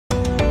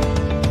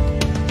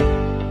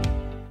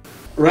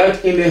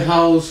right in the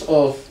house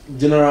of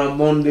General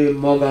Monday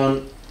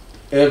Morgan,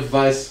 Air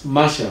Vice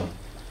Marshal.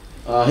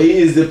 He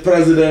is the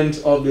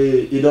president of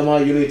the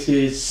Idoma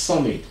Unity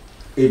Summit,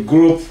 a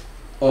group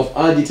of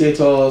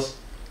agitators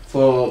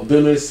for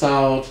Benue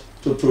South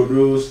to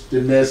produce the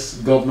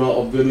next governor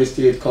of Benue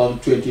State come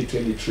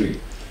 2023.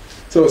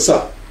 So,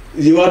 sir,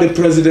 you are the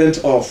president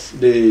of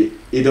the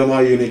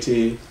Idoma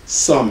Unity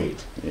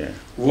Summit. Yeah.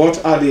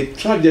 What are the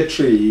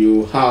trajectory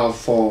you have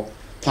for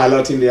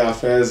piloting the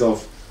affairs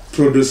of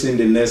producing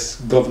the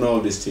next governor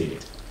of the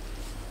state?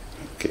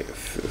 Okay,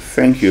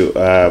 thank you.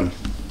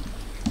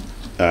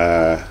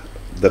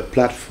 The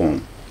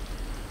platform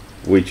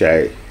which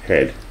I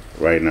head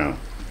right now,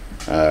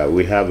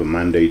 we have a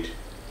mandate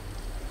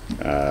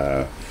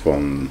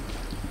from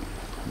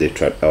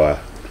our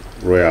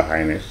Royal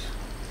Highness,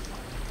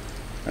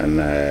 and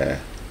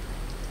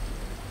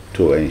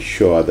to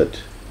ensure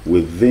that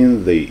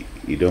within the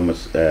Idoma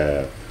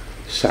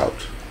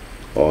South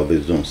or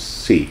the Zone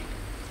C,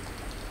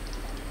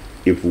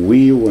 if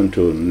we want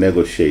to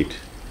negotiate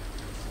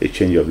a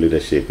change of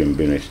leadership in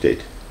Benue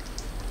State,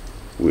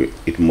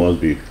 it must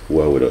be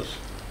well with us.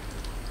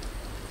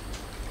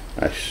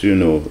 As you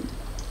know,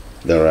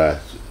 there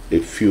are a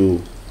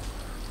few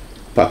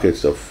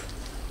pockets of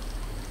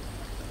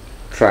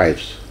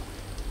tribes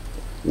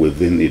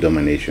within the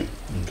domination.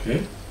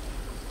 Okay.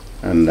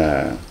 And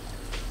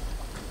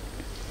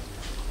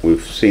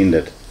we've seen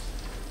that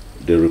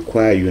the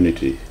required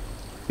unity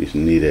is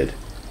needed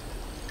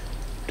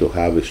to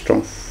have a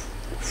strong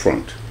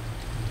front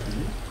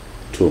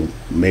to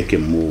make a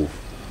move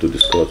to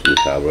discuss with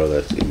our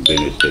brothers in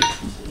Benue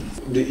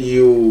State. Do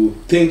you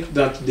think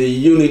that the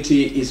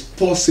unity is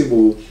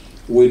possible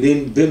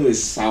within Benue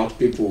South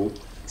people,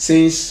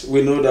 since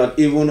we know that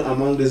even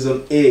among the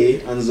Zone A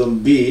and Zone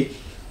B,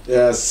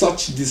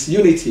 such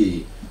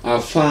disunity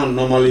are found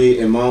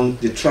normally among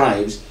the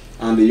tribes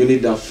and the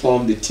unit that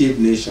form the Tiv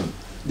Nation?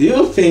 Do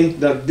you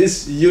think that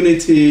this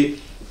unity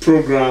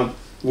program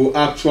will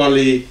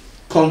actually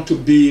come to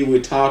be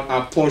without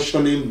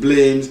apportioning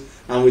blames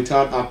and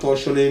without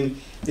apportioning,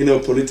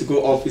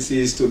 political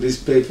offices to these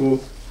people?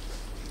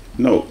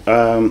 No.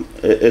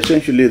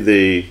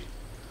 Essentially,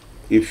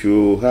 if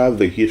you have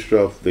the history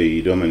of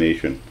the Idoma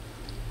nation,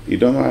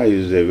 Idoma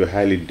is a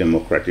highly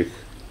democratic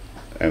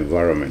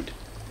environment.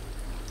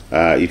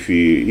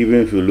 Even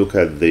if you look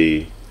at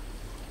the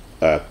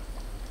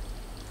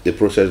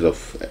process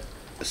of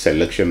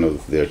selection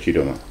of the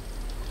Chidoma,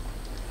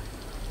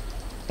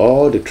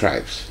 all the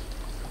tribes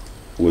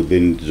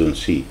within Zone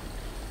C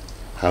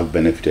have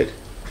benefited.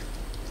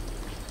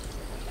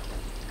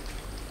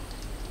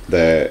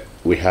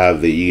 We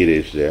have the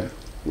Igres there,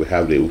 we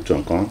have the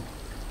Utonkon,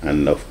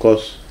 and of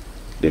course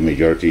the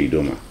majority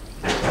Idoma.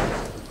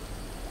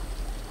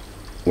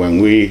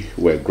 When we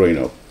were growing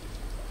up,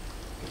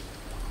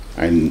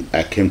 and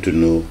I came to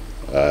know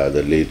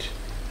the late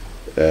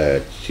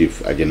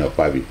Chief Ajena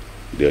Pabi,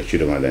 the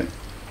Chidoma then,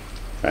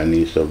 and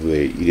he's of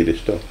the Igre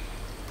stuff.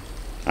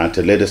 At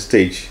a later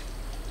stage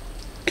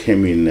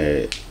came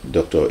in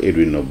Dr.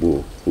 Edwin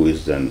Nobu, who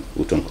is an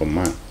Utonkon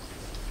man.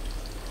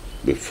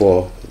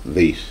 Before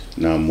this,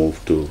 now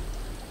moved to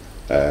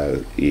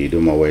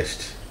Idoma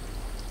West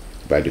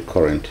by the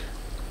current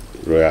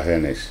Royal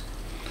Highness.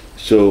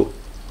 So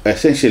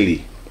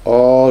essentially,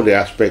 all the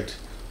aspects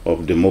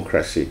of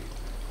democracy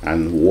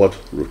and what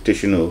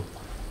rotational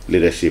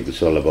leadership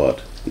is all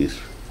about is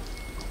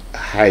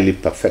highly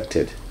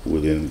perfected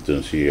within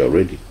Zone C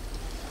already.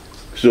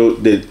 So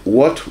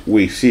what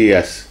we see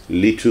as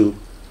little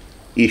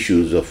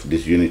issues of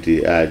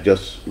disunity are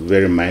just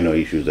very minor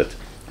issues that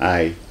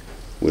I,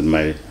 with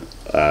my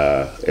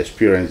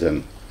experience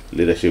and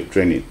leadership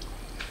training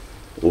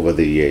over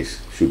the years,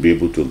 should be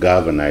able to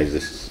galvanize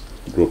this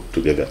group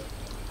together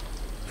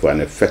for an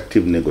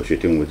effective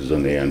negotiating with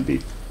Zone A and B.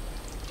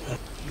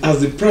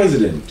 As the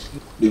president,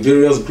 the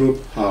various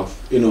groups have,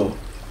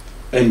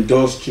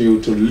 endorsed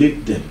you to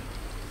lead them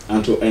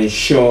and to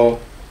ensure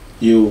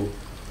you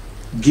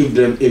give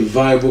them a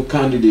viable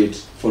candidate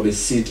for the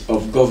seat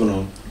of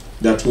governor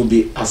that will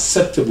be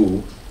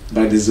acceptable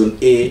by the Zone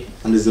A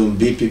and the Zone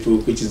B people,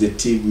 which is the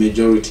Tiv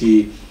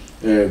majority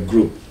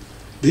group.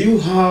 Do you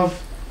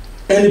have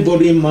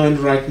anybody in mind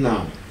right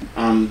now?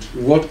 And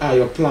what are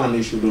your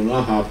plans if you do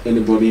not have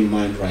anybody in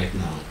mind right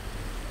now,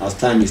 as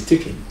time is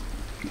ticking?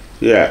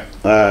 Yeah,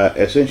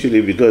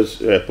 essentially because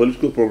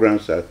political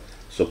programs are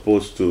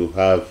supposed to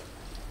have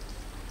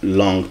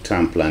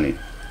long-term planning.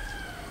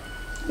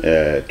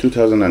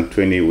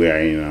 2020 we are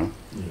in now,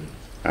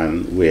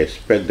 and we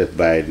expect that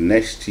by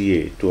next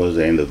year, towards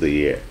the end of the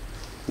year,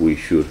 we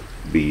should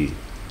be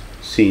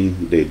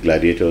seeing the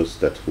gladiators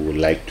that would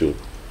like to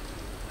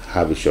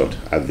have a shot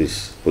at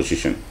this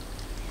position.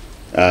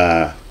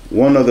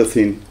 One other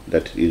thing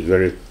that is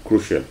very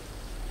crucial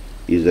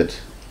is that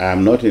I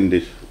am not in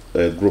this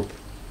group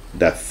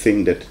that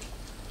think that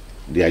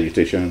the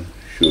agitation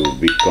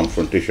should be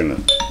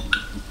confrontational.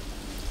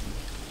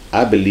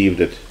 I believe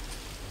that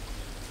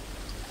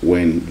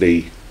when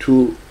the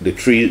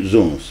three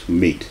zones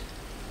meet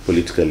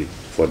politically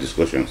for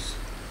discussions,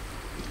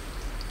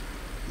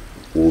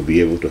 we'll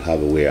be able to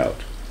have a way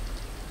out.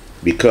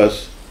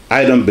 Because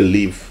I don't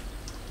believe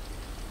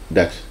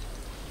that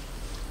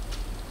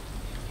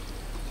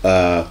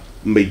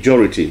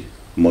majority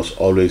must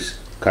always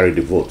carry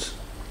the votes.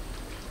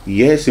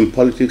 Yes, in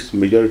politics,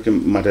 majority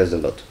matters a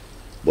lot,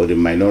 but the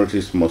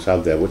minorities must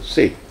have their vote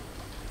say.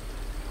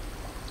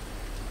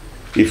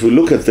 If you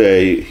look at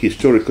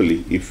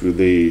historically, if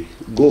they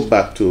go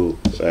back to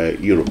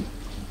Europe,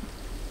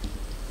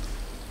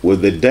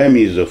 with the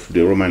damies of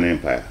the Roman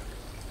Empire,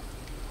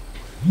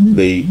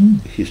 the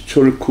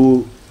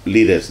historical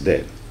leaders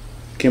there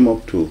came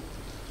up to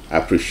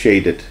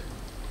appreciate that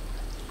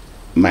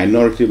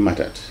minority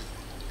mattered.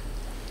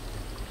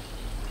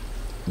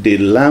 The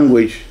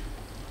language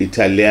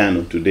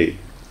Italiano today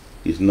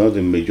is not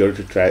the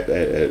majority tribe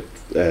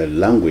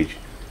language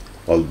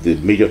of the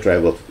major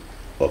tribe of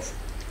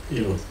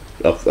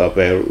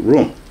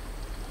Rome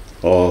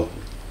or of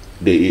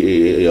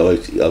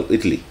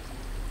Italy.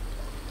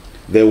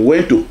 They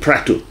went to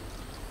Prato,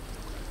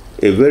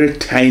 a very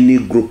tiny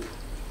group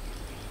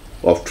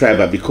of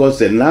tribal, because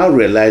they now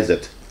realize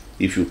that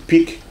if you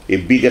pick a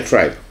bigger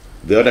tribe,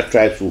 the other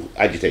tribes will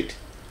agitate.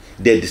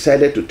 They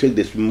decided to take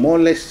the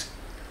smallest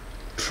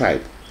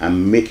tribe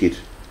and make it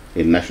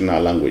a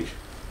national language.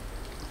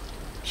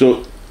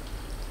 So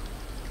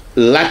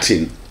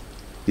Latin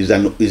is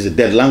a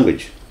dead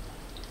language,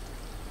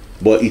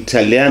 but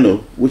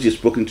Italiano, which is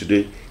spoken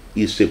today,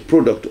 is a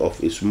product of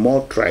a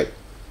small tribe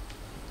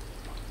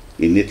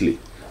in Italy.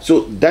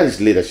 So that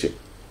is leadership.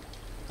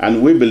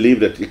 And we believe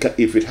that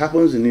if it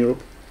happens in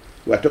Europe,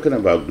 we are talking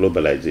about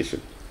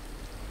globalization.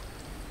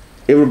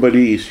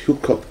 Everybody is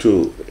hooked up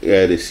to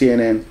the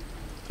CNN,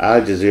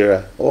 Al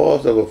Jazeera, all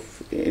sorts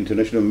of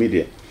international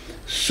media.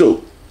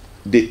 So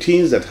the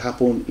things that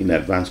happen in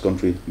advanced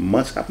countries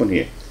must happen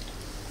here.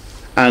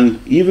 And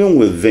even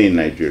within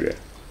Nigeria,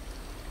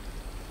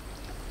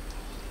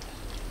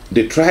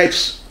 the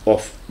tribes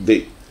of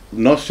the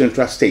North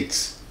Central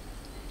states,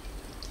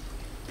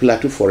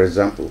 Plateau, for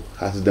example,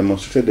 has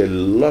demonstrated a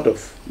lot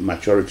of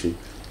maturity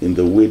in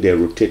the way they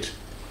rotate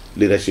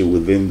leadership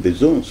within the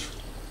zones.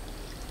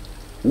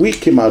 We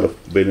came out of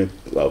BENUE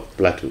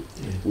Plateau.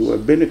 Yes. We were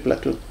BENUE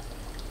Plateau.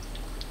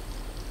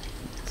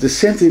 The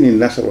same thing in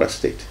Nasarawa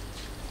State.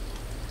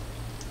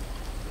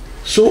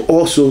 So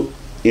also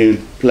in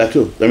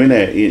Plateau,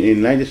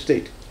 in Niger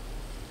State.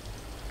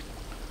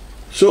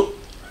 So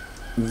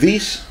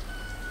these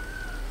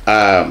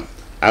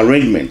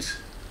arrangements,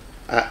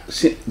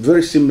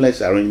 very similar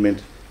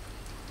arrangement,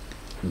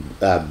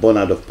 born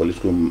out of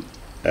political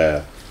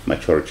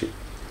maturity.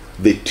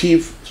 The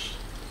Thief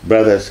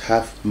brothers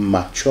have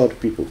matured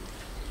people,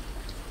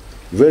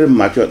 very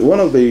matured. One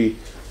of the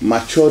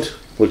matured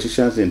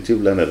politicians in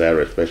Thief land that I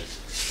respect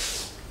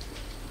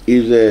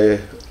is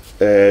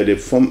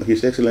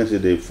His Excellency,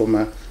 the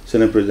former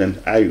Senate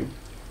President Ayu.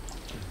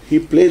 He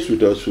plays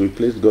with us, he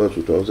plays God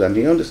with us, and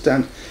he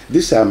understands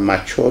these are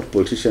matured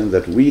politicians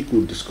that we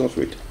could discuss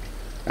with.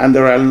 And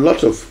there are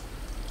lots of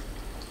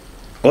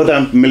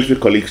other military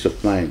colleagues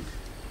of mine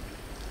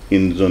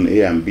in Zone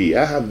A and B.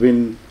 I have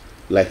been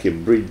like a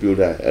bridge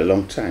builder a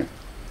long time.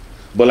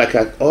 But like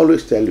I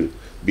always tell you,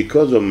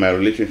 because of my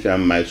relationship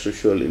and my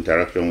social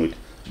interaction with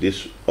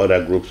these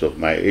other groups of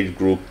my age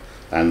group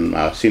and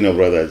our senior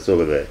brothers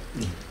over there,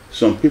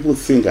 some people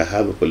think I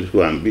have a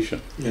political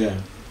ambition. Yeah,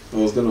 I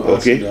was going to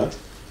ask you that.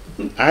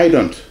 I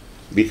don't,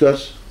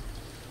 because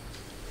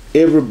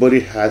everybody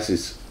has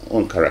his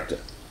own character.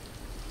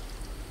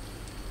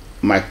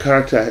 My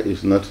character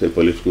is not a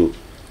political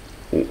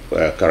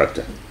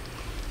character.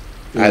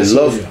 I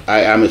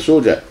am a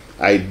soldier.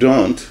 I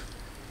don't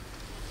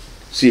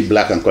see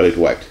black and call it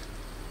white.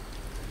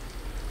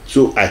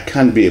 So I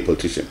can't be a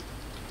politician,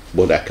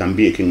 but I can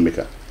be a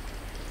kingmaker.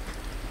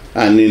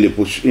 And in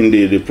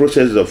the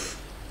process of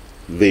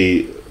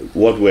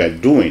what we are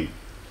doing,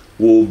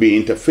 we'll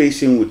be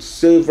interfacing with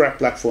several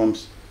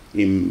platforms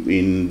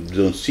in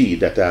Zone C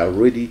that are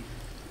already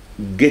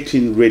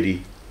getting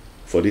ready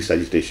for this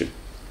agitation.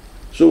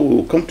 So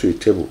we'll come to a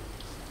table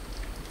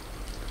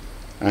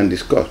and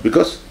discuss.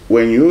 Because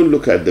when you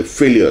look at the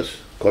failures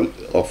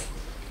of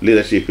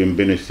leadership in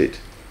BENUE State,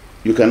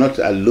 you cannot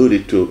allude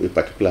it to a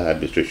particular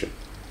administration.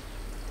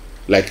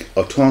 Like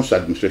Oton's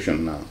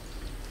administration now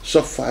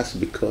suffers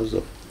because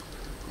of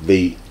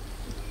the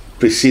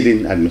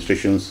preceding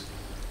administrations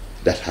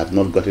that have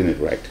not gotten it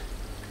right.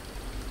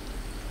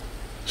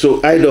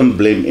 So I don't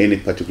blame any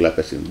particular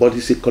person, but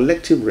it's a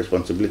collective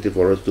responsibility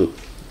for us to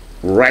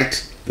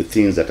right the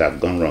things that have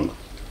gone wrong.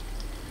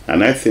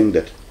 And I think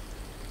that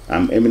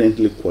I'm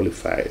eminently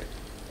qualified,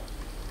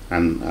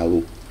 and I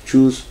will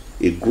choose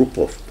a group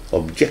of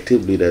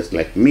objective leaders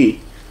like me,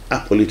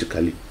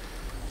 apolitically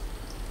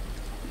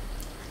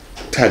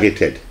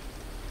targeted.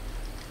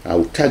 I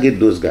will target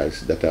those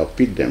guys that I'll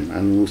pick them,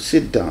 and we'll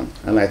sit down.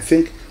 And I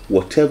think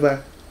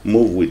whatever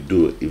move we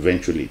do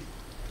eventually,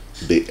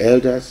 the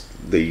elders,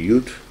 the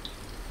youth,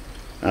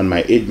 and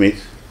my age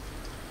mates,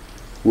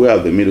 who are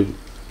the middle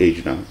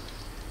age now,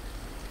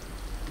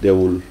 they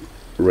will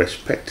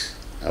respect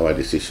our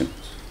decisions.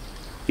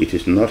 It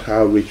is not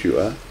how rich you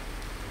are,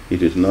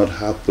 It is not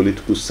how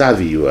political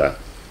savvy you are,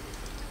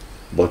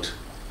 but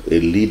a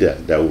leader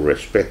that will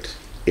respect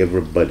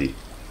everybody,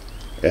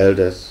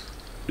 elders,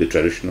 the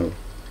traditional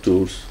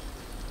tools,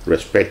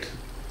 respect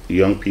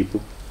young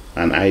people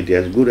and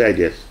ideas, good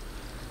ideas.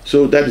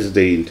 So that is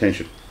the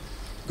intention.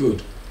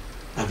 Good.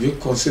 Have you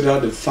considered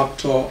the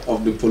factor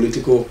of the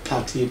political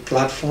party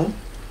platform?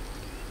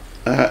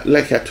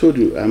 Like I told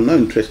you, I'm not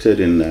interested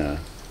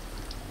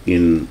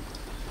in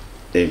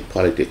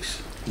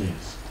politics.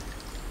 Yes.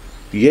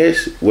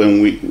 Yes,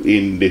 when we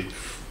in the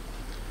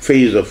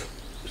phase of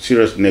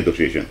serious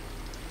negotiation,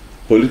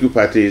 political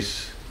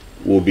parties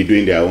will be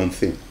doing their own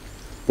thing.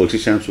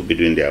 Politicians will be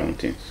doing their own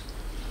things.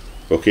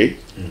 Okay?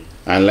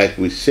 And like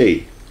we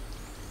say,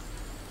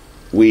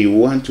 we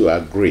want to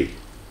agree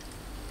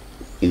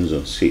in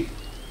Zone C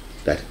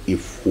that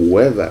if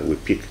whoever we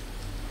pick,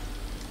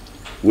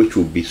 which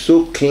will be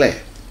so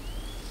clear,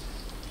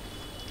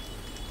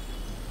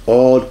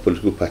 all the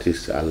political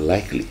parties are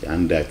likely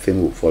and that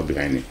thing will fall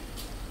behind it.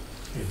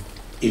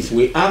 If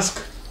we ask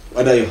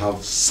whether you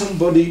have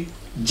somebody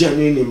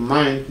genuine in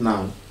mind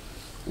now,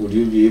 would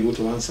you be able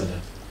to answer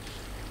that?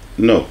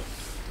 No.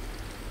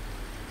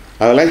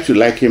 I would like to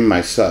liken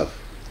myself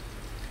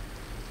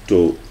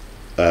to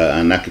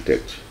an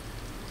architect.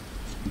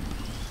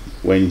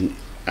 When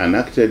an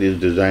architect is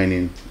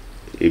designing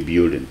a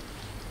building,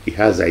 he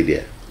has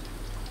idea.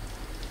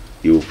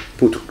 You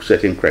put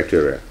certain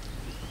criteria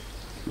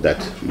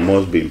that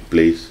must be in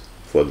place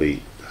for the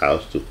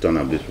house to turn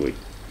up this way.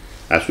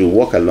 As we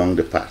walk along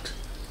the path,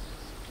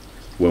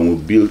 when we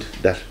build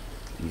that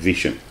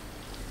vision,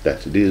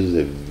 that this is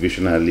a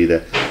visionary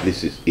leader,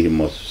 he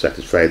must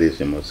satisfy this,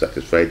 he must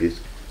satisfy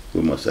this,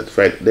 we must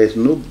satisfy. There's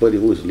nobody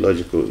who is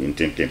logical in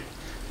thinking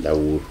that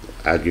will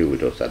argue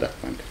with us at that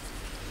point.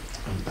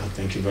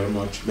 Thank you very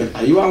much. But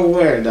are you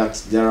aware that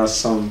there are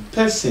some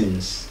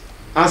persons,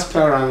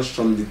 aspirants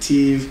from the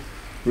TIV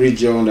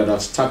region that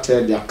have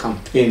started their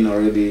campaign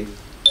already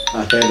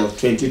ahead of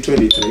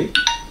 2023?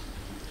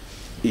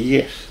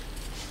 Yes,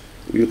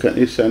 you can.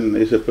 It's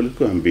a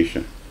political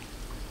ambition,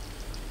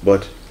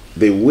 but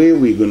the way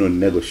we're going to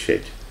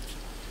negotiate,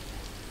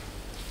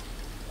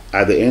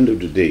 at the end of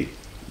the day,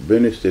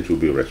 BENUE State will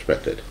be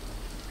respected,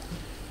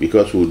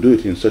 because we'll do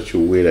it in such a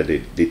way that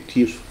the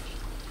thieves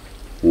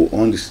will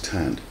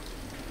understand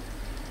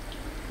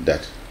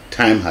that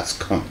time has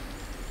come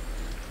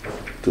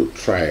to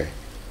try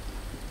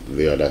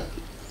the other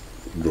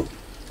group.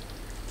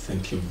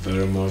 Thank you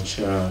very much,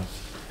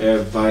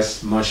 Air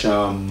Vice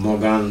Marshal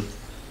Morgan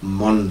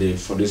Monday,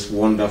 for this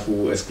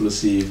wonderful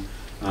exclusive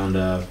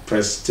and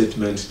press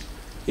statement,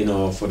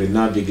 for the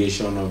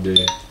navigation of the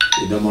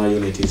Idoma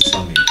Unity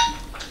Summit.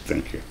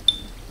 Thank you.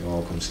 You're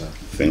welcome, sir.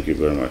 Thank you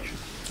very much.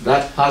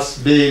 That has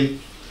been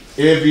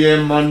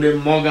AVM Monday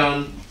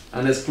Morgan,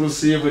 an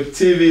exclusive with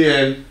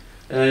TVN,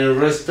 in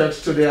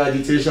respect to the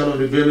agitation of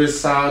the BENUE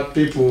South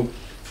people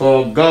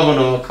for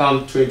Governor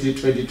come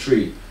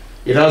 2023.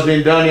 It has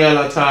been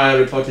Daniel Atai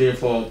reporting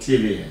for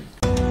TVN.